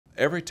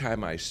Every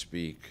time I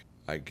speak,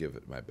 I give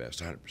it my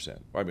best, 100%.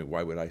 I mean,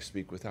 why would I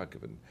speak without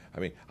giving? I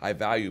mean, I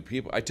value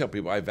people. I tell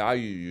people, I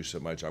value you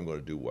so much, I'm going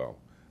to do well.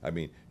 I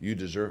mean, you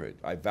deserve it.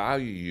 I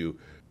value you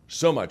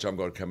so much, I'm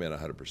going to come in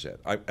 100%.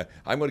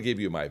 I'm going to give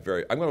you I'm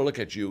going to look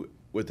at you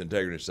with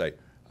integrity and say,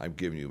 I'm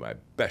giving you my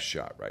best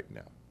shot right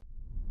now.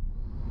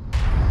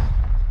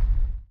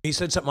 He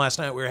said something last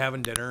night. We were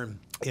having dinner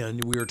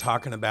and we were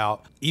talking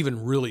about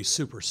even really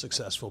super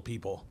successful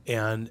people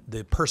and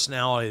the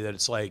personality that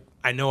it's like,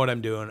 I know what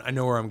I'm doing. I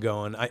know where I'm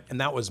going. And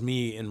that was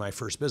me in my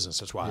first business.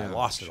 That's why I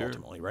lost it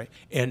ultimately, right?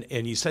 And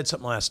you said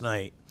something last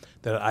night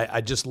that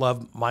I just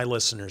love my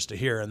listeners to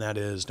hear, and that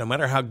is, no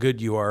matter how good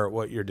you are at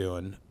what you're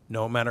doing,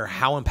 no matter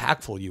how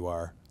impactful you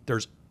are,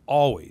 there's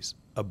always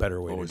a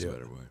better way to do it. Always a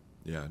better way.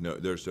 Yeah, no,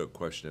 there's no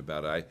question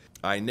about it.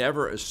 I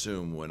never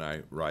assume when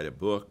I write a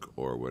book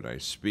or when I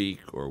speak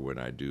or when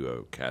I do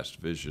a cast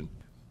vision,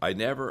 I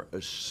never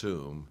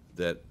assume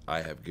that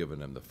I have given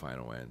them the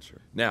final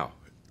answer. Now,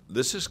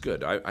 this is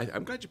good.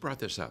 I'm glad you brought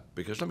this up,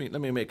 because let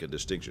me make a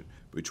distinction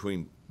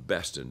between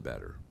best and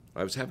better.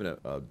 I was having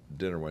a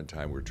dinner one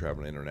time. We were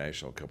traveling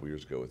international a couple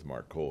years ago with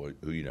Mark Cole,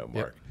 who you know,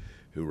 Mark. Yep.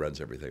 Who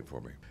runs everything for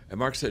me. And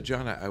Mark said,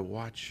 John, I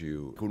watch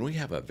you. When we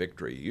have a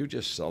victory, you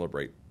just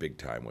celebrate big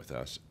time with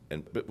us.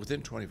 But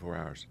within 24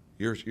 hours,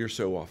 you're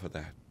so off of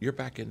that. You're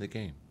back in the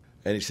game.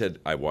 And he said,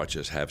 I watch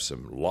us have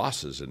some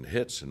losses and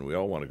hits, and we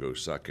all want to go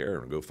suck air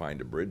and go find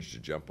a bridge to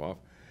jump off.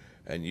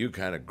 And you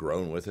kind of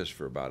grown with us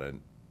for about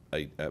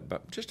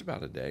just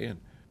about a day.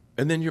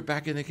 And then you're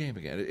back in the game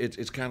again.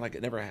 It's kind of like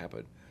it never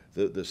happened.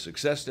 The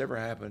success never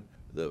happened.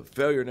 The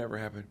failure never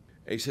happened.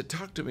 And he said,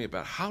 talk to me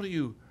about how do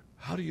you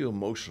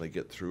emotionally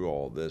get through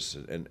all this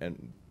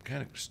and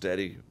kind of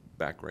steady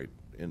back right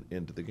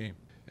into the game?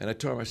 And I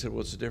told him, I said,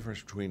 what's the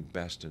difference between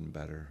best and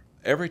better?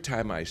 Every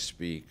time I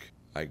speak,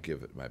 I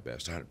give it my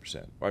best,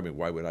 100%. I mean,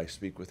 why would I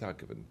speak without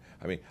giving?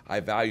 I mean, I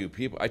value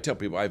people. I tell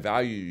people, I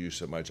value you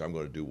so much, I'm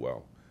going to do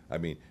well. I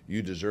mean,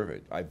 you deserve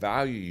it. I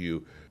value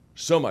you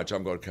so much,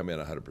 I'm going to come in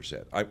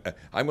 100%.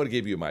 I'm going to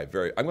give you I'm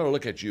going to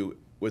look at you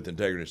with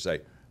integrity and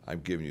say, I'm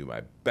giving you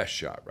my best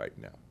shot right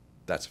now.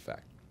 That's a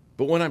fact.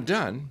 But when I'm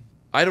done,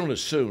 I don't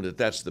assume that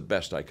that's the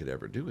best I could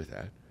ever do with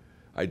that.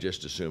 I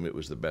just assume it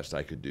was the best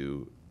I could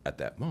do at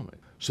that moment.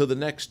 So the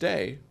next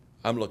day,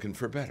 I'm looking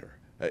for better.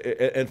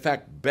 In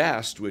fact,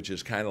 best, which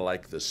is kind of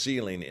like the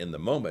ceiling in the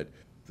moment,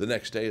 the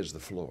next day is the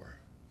floor.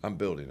 I'm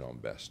building on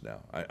best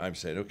now. I'm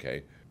saying,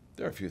 okay,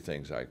 there are a few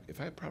things if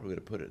I probably would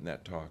have put it in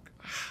that talk,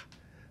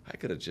 I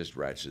could have just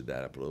ratcheted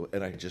that up a little,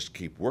 and I just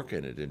keep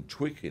working it and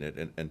tweaking it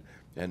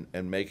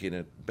and making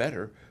it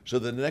better. So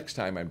the next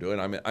time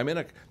I'm in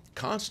a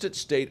constant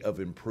state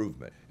of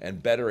improvement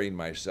and bettering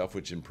myself,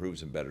 which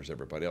improves and betters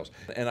everybody else.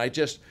 And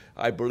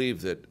I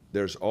believe that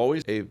there's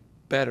always a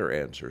better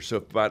answer.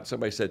 So if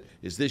somebody said,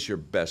 is this your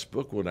best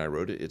book? When I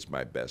wrote it, it's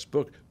my best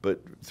book.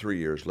 But 3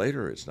 years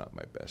later, it's not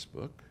my best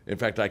book. In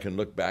fact, I can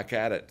look back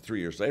at it 3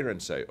 years later and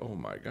say, oh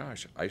my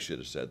gosh, I should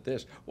have said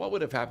this. What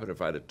would have happened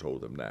if I'd have told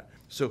them that?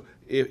 So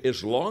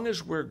as long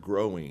as we're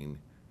growing,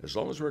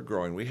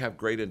 we have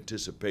great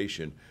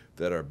anticipation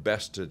that our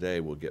best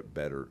today will get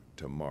better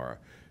tomorrow.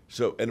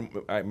 So, and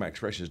my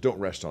expression is, don't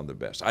rest on the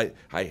best. I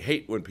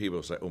hate when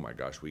people say, oh my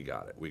gosh, we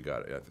got it. You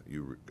got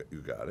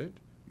it?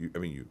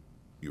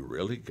 You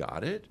really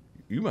got it?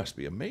 You must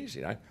be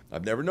amazing.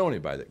 I've never known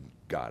anybody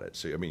that got it.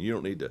 So, you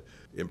don't need to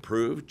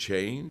improve,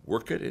 change,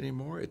 work it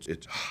anymore. It's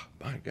oh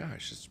my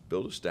gosh, let's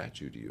build a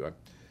statue to you.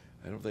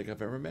 I don't think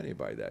I've ever met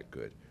anybody that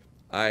good.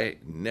 I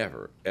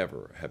never,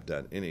 ever have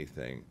done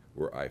anything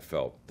where I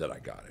felt that I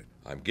got it.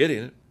 I'm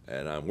getting it,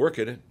 and I'm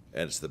working it,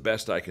 and it's the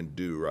best I can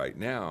do right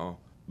now,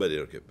 but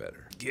it'll get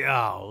better.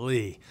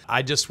 Golly.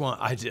 I just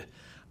want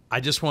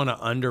to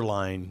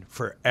underline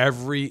for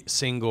every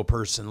single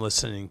person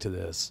listening to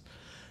this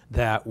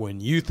that when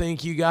you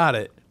think you got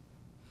it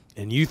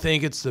and you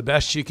think it's the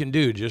best you can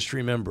do, just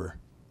remember,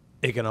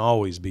 it can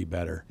always be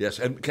better. Yes,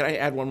 and can I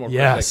add one more?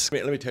 Yes.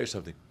 Let me tell you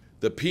something.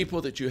 The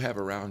people that you have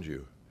around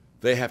you,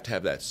 they have to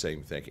have that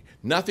same thinking.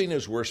 Nothing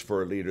is worse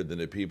for a leader than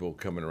the people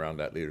coming around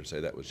that leader and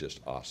say, that was just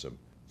awesome.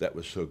 That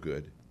was so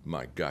good.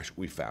 My gosh,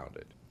 we found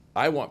it.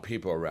 I want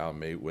people around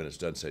me, when it's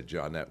done, say,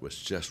 John, that was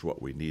just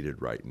what we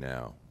needed right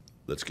now.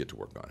 Let's get to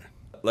work on it.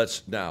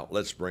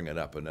 Let's bring it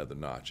up another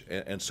notch.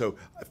 And so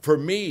for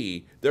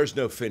me, there's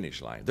no finish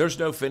line. There's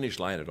no finish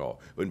line at all.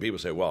 When people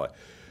say, well,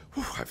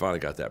 I finally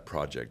got that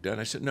project done.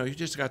 I said, no, you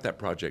just got that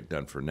project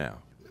done for now.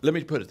 Let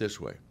me put it this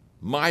way.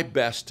 My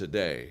best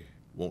today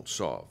won't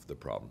solve the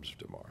problems of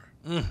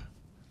tomorrow.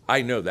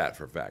 I know that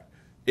for a fact.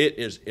 It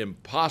is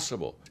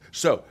impossible.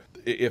 So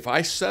if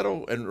I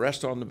settle and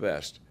rest on the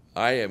best,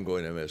 I am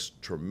going to miss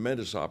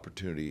tremendous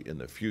opportunity in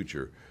the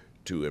future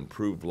to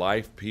improve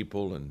life,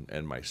 people,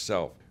 and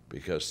myself,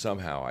 because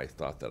somehow I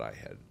thought that I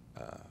had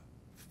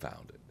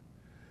found it.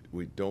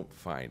 We don't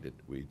find it,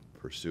 we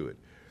pursue it.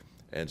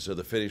 And so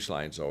the finish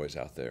line's always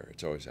out there.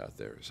 It's always out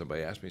there.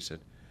 Somebody asked me,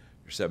 said,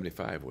 you're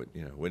 75,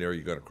 when are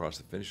you going to cross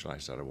the finish line? I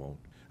said, I won't.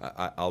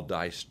 I'll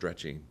die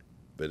stretching,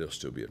 but it'll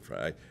still be in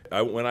front.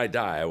 When I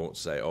die, I won't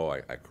say, oh,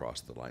 I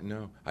crossed the line.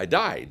 No, I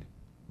died,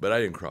 But I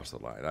didn't cross the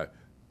line.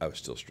 I was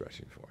still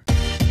stretching for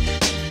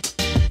it.